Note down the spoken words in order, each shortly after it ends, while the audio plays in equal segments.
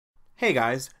Hey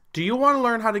guys, do you want to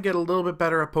learn how to get a little bit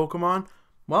better at Pokemon?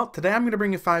 Well, today I'm going to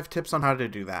bring you 5 tips on how to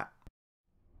do that.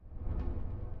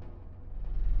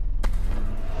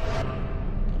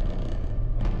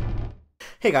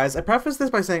 Hey guys, I preface this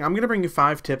by saying I'm going to bring you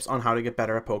 5 tips on how to get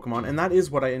better at Pokemon, and that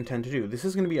is what I intend to do. This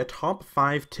is going to be a top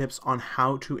 5 tips on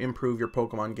how to improve your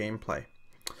Pokemon gameplay.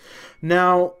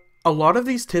 Now, a lot of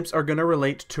these tips are going to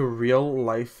relate to real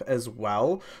life as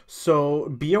well, so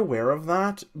be aware of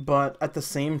that, but at the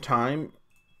same time,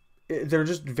 they're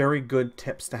just very good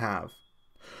tips to have.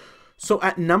 So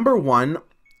at number 1,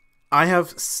 I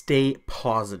have stay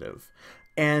positive.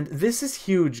 And this is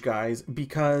huge, guys,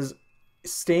 because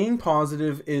staying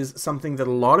positive is something that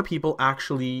a lot of people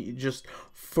actually just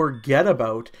forget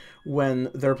about when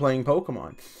they're playing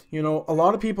Pokemon. You know, a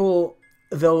lot of people,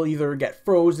 they'll either get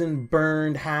frozen,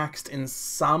 burned, hacked in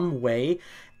some way,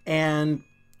 and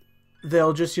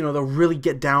they'll just, they'll really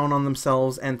get down on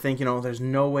themselves and think, there's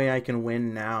no way I can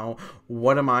win now.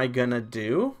 What am I gonna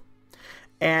do?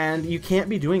 And you can't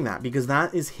be doing that because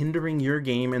that is hindering your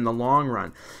game in the long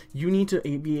run. You need to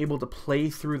be able to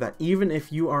play through that, even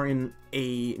if you are in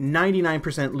a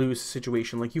 99% lose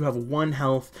situation, like you have 1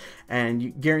 health and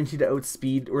you guaranteed to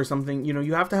outspeed or something.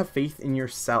 You have to have faith in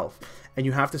yourself and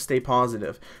you have to stay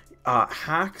positive.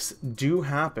 Hacks do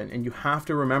happen, and you have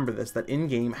to remember this, that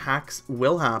in-game hacks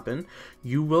will happen.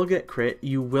 You will get crit,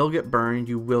 you will get burned,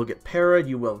 you will get parried,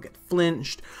 you will get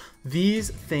flinched.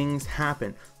 These things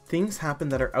happen. Things happen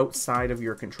that are outside of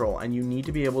your control, and you need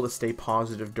to be able to stay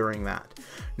positive during that.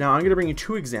 Now, I'm going to bring you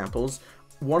 2 examples.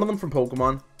 One of them from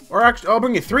Pokemon, or actually, I'll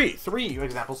bring you 3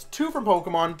 examples. 2 from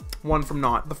Pokemon, 1 from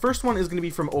not. The first one is going to be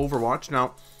from Overwatch.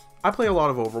 Now, I play a lot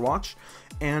of Overwatch,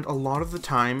 and a lot of the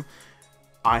time,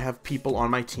 I have people on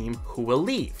my team who will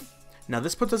leave. Now,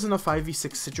 this puts us in a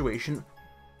 5v6 situation,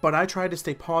 but I try to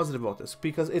stay positive about this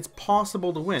because it's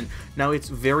possible to win. Now, it's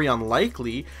very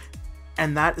unlikely,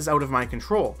 and that is out of my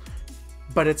control,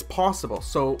 but it's possible.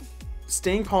 So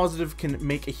staying positive can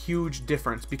make a huge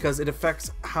difference because it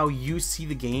affects how you see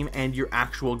the game and your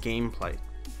actual gameplay.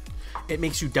 It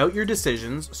makes you doubt your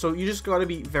decisions, so you just got to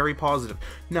be very positive.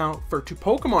 Now, for 2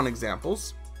 Pokemon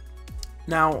examples,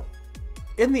 now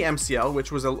in the MCL,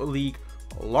 which was a league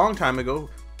a long time ago,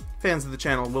 fans of the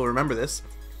channel will remember this,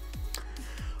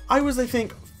 I was, I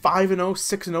think, 5-0,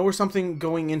 6-0 or something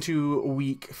going into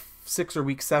week 6 or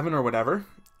week 7 or whatever,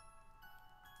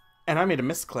 and I made a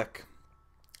misclick,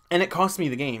 and it cost me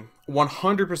the game.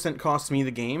 100% cost me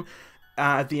the game.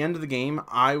 At the end of the game,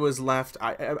 I was left,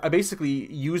 I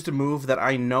basically used a move that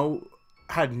I know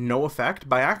had no effect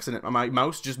by accident. My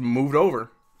mouse just moved over.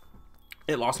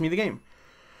 It lost me the game.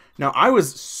 Now, I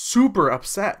was super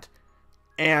upset,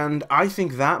 and I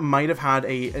think that might have had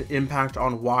an impact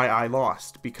on why I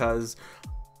lost, because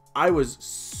I was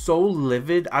so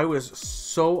livid, I was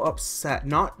so upset,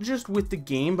 not just with the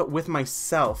game, but with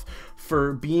myself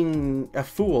for being a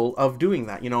fool of doing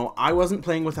that. I wasn't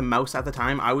playing with a mouse at the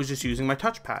time, I was just using my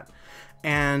touchpad.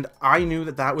 And I knew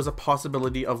that that was a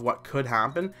possibility of what could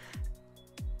happen.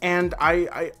 And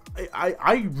I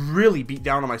really beat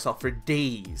down on myself for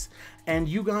days. And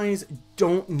you guys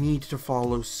don't need to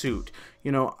follow suit.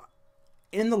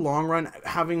 In the long run,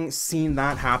 having seen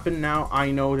that happen now, I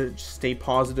know to stay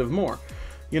positive more.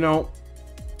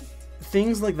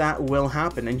 Things like that will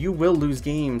happen, and you will lose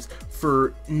games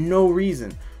for no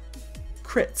reason.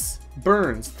 Crits,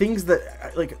 burns, things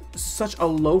that, like, such a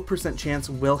low % chance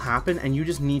will happen, and you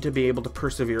just need to be able to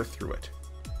persevere through it.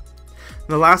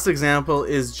 The last example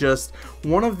is just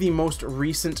one of the most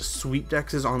recent sweep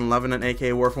dexes on Lebanon,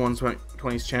 aka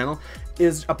Warful120's channel,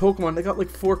 is a Pokemon that got like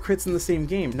 4 crits in the same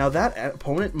game. Now that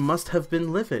opponent must have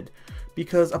been livid,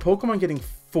 because a Pokemon getting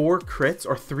 4 crits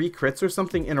or 3 crits or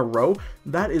something in a row,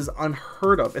 that is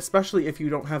unheard of, especially if you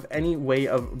don't have any way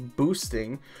of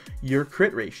boosting your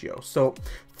crit ratio. So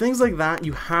things like that,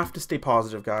 you have to stay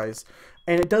positive, guys.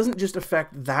 And it doesn't just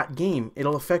affect that game,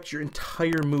 it'll affect your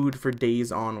entire mood for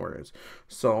days onwards.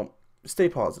 So stay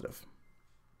positive.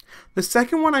 The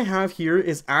second one I have here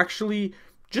is actually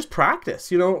just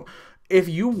practice. If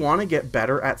you want to get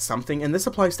better at something, and this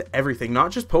applies to everything,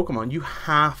 not just Pokemon, you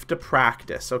have to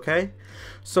practice, okay?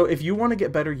 So if you want to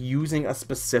get better using a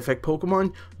specific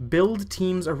Pokemon, build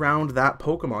teams around that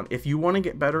Pokemon. If you want to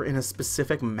get better in a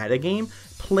specific metagame,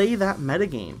 play that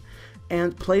metagame,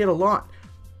 and play it a lot.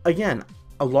 Again,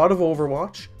 a lot of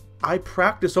Overwatch. I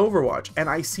practice Overwatch, and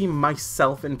I see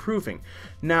myself improving.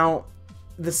 Now,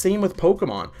 the same with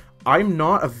Pokemon. I'm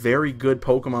not a very good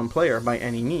Pokemon player by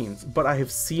any means, but I have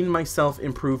seen myself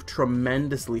improve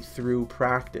tremendously through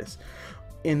practice.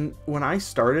 When I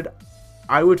started,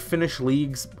 I would finish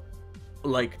leagues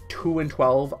like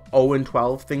 2-12,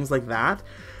 0-12, things like that.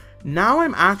 Now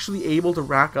I'm actually able to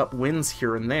rack up wins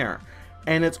here and there.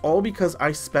 And it's all because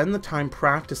I spend the time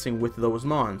practicing with those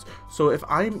mons. So if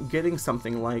I'm getting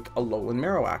something like a Alolan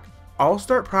Marowak, I'll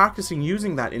start practicing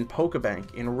using that in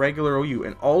Pokebank, in regular OU,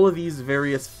 in all of these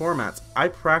various formats. I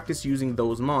practice using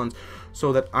those mons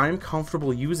so that I'm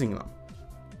comfortable using them.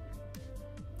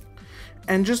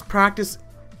 And just practice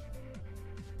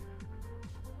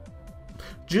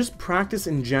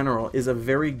in general is a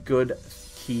very good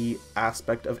key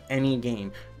aspect of any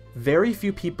game. Very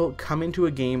few people come into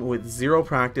a game with zero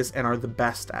practice and are the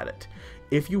best at it.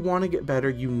 If you want to get better,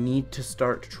 you need to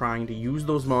start trying to use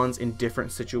those mons in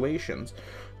different situations,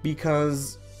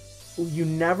 because you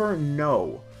never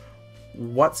know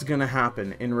what's going to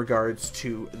happen in regards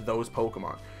to those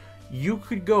Pokemon. You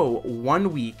could go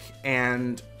 1 week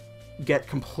and get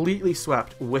completely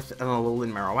swept with an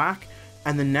Alolan Marowak,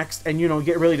 and the next, and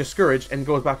get really discouraged and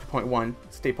goes back to point 1,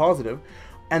 stay positive,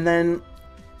 and then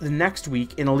the next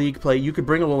week in a league play you could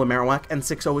bring a Alolan Marowak and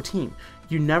 6-0 a team.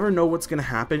 You never know what's going to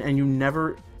happen, and you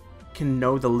never can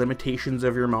know the limitations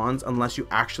of your mons unless you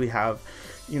actually have,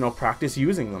 practice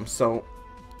using them. So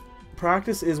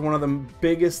practice is one of the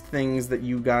biggest things that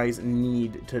you guys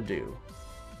need to do.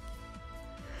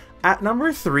 At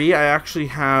number 3, I actually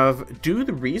have do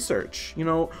the research.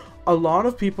 A lot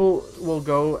of people will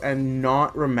go and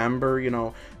not remember,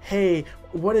 hey,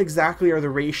 what exactly are the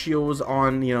ratios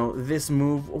on, this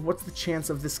move? What's the chance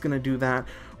of this gonna do that?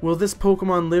 Will this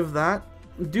Pokemon live that?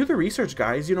 Do the research,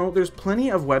 guys. There's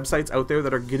plenty of websites out there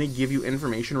that are gonna give you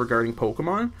information regarding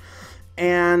Pokemon.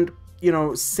 And,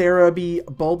 Cerebi,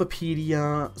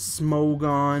 Bulbapedia,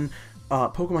 Smogon,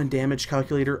 Pokemon Damage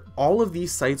Calculator, all of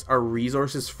these sites are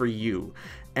resources for you.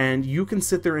 And you can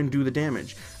sit there and do the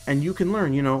damage. And you can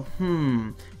learn,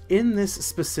 in this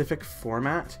specific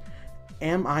format,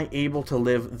 am I able to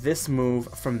live this move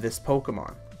from this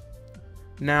Pokemon?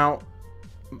 Now,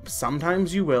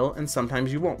 sometimes you will and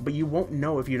sometimes you won't, but you won't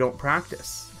know if you don't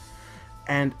practice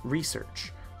and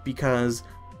research, because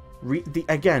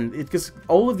because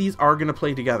all of these are going to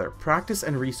play together. Practice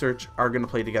and research are going to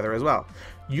play together as well.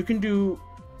 You can do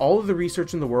all of the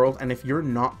research in the world, and if you're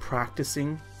not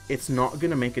practicing, it's not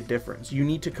going to make a difference. You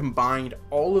need to combine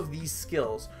all of these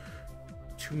skills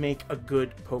to make a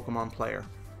good Pokemon player.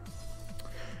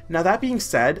 Now, that being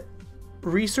said,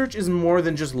 research is more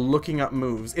than just looking up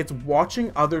moves. It's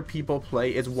watching other people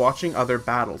play. It's watching other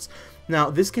battles. Now,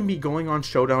 this can be going on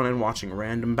Showdown and watching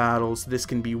random battles. This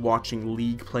can be watching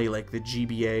league play like the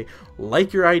GBA,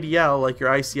 like your IDL, like your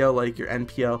ICL, like your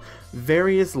NPL,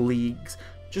 various leagues.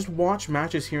 Just watch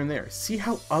matches here and there. See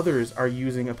how others are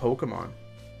using a Pokemon,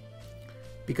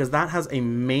 because that has a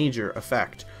major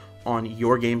effect on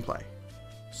your gameplay.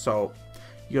 So,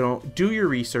 do your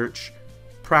research,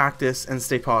 practice, and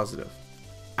stay positive.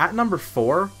 At number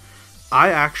 4,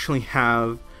 I actually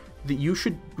have that you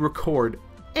should record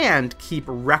and keep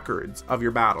records of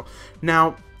your battle.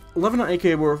 Now, Levenant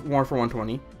aka War for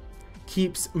 120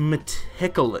 keeps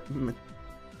meticulous.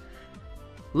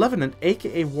 Levenant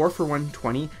aka War for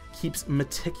 120 keeps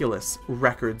meticulous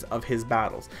records of his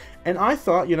battles. And I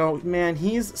thought, man,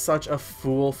 he's such a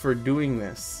fool for doing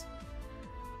this.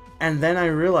 And then I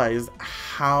realized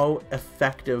how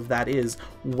effective that is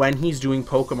when he's doing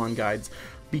Pokemon guides.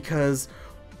 Because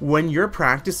when you're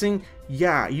practicing,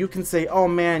 yeah, you can say, oh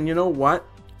man, you know what?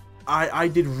 I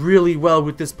did really well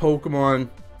with this Pokemon.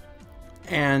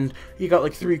 And he got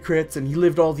like 3 crits and he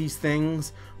lived all these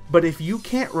things. But if you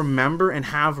can't remember and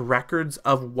have records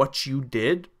of what you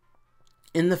did,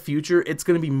 in the future, it's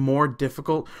going to be more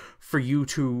difficult for you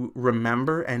to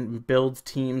remember and build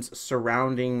teams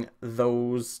surrounding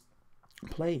those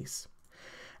plays.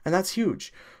 And that's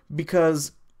huge,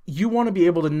 because you want to be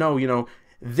able to know,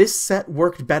 this set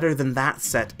worked better than that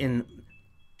set in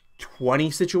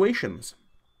 20 situations.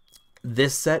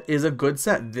 This set is a good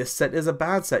set. This set is a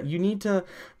bad set. You need to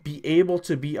be able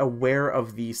to be aware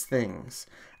of these things.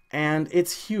 And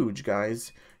it's huge,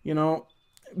 guys.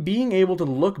 Being able to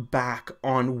look back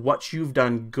on what you've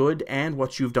done good and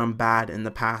what you've done bad in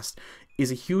the past is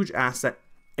a huge asset,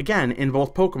 again, in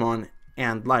both Pokemon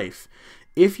and life.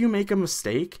 If you make a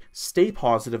mistake, stay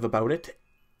positive about it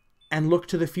and look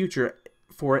to the future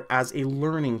for it as a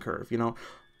learning curve,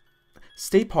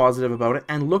 Stay positive about it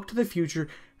and look to the future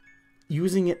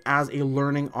using it as a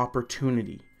learning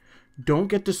opportunity. Don't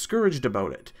get discouraged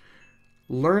about it.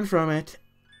 Learn from it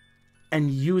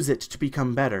and use it to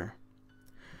become better.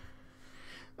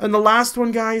 And the last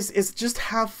one, guys, is just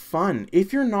have fun.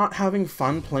 If you're not having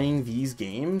fun playing these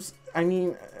games, I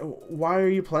mean, why are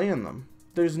you playing them?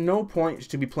 There's no point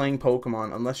to be playing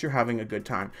Pokemon unless you're having a good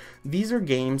time. These are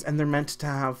games and they're meant to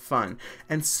have fun.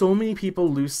 And so many people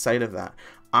lose sight of that.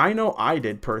 I know I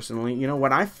did personally. You know,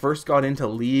 when I first got into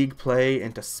League play,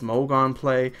 into Smogon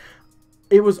play,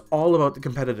 it was all about the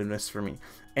competitiveness for me.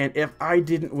 And if I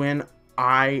didn't win,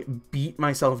 I beat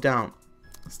myself down.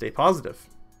 Stay positive.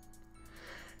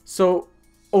 So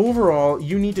overall,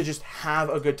 you need to just have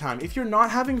a good time. If you're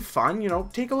not having fun, you know,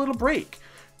 take a little break.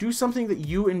 Do something that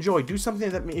you enjoy. Do something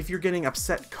that, if you're getting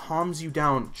upset, calms you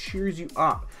down, cheers you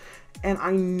up. And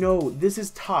I know this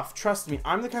is tough. Trust me,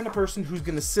 I'm the kind of person who's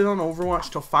going to sit on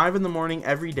Overwatch till 5 in the morning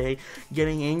every day,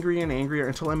 getting angrier and angrier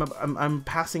until I'm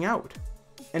passing out.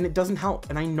 And it doesn't help.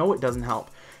 And I know it doesn't help.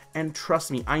 And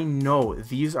trust me, I know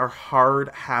these are hard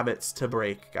habits to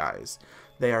break, guys.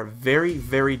 They are very,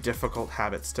 very difficult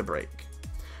habits to break.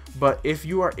 But if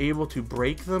you are able to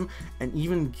break them and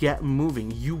even get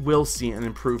moving, you will see an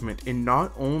improvement in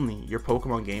not only your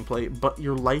Pokemon gameplay, but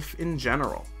your life in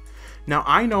general. Now,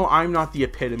 I know I'm not the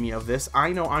epitome of this.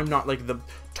 I know I'm not like the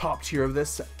top tier of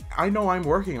this. I know I'm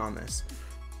working on this.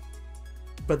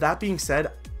 But that being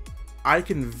said, I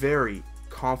can very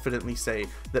confidently say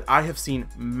that I have seen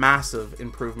massive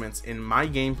improvements in my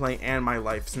gameplay and my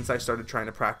life since I started trying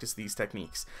to practice these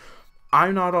techniques.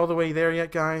 I'm not all the way there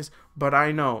yet, guys, but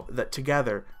I know that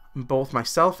together, both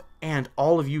myself and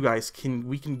all of you guys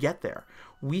we can get there.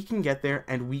 We can get there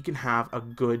and we can have a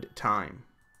good time.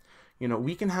 You know,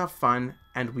 we can have fun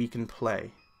and we can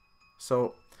play.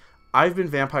 So, I've been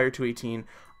Vampire218.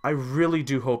 I really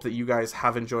do hope that you guys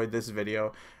have enjoyed this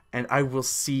video, and I will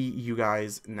see you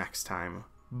guys next time.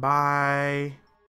 Bye!